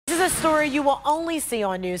a story you will only see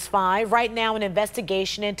on News 5. Right now, an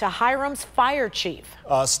investigation into Hiram's fire chief.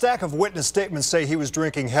 A stack of witness statements say he was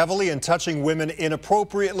drinking heavily and touching women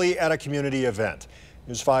inappropriately at a community event.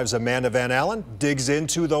 News 5's Amanda Van Allen digs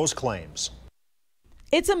into those claims.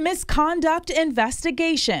 It's a misconduct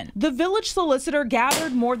investigation. The village solicitor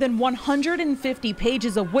gathered more than 150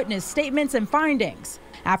 pages of witness statements and findings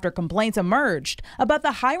after complaints emerged about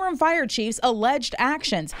the Hiram fire chief's alleged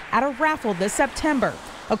actions at a raffle this September.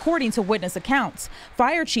 According to witness accounts,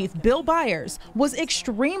 Fire Chief Bill Byers was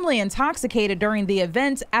extremely intoxicated during the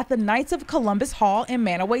event at the Knights of Columbus Hall in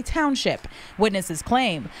Manaway Township. Witnesses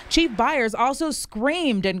claim Chief Byers also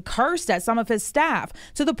screamed and cursed at some of his staff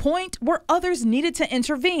to the point where others needed to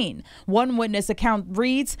intervene. One witness account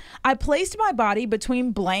reads, "I placed my body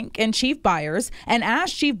between blank and Chief Byers and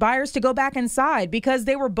asked Chief Byers to go back inside because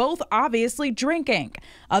they were both obviously drinking."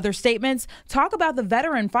 Other statements talk about the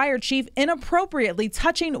veteran fire chief inappropriately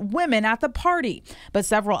touching women at the party, but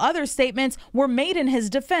several other statements were made in his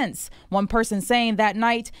defense. One person saying that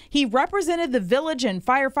night he represented the Village and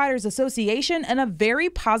Firefighters Association in a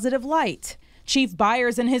very positive light. Chief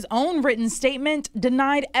Byers, in his own written statement,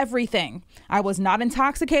 denied everything. "I was not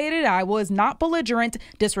intoxicated, I was not belligerent,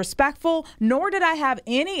 disrespectful, nor did I have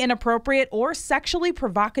any inappropriate or sexually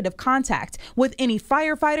provocative contact with any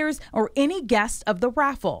firefighters or any guest of the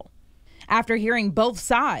raffle." After hearing both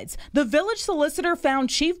sides, the village solicitor found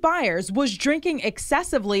Chief Byers was drinking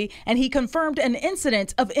excessively, and he confirmed an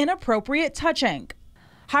incident of inappropriate touching.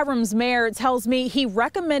 Hiram's mayor tells me he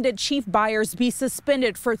recommended Chief Byers be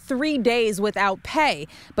suspended for 3 days without pay,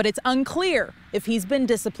 but it's unclear if he's been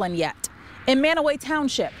disciplined yet. In Manaway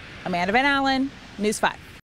Township, Amanda Van Allen, News 5.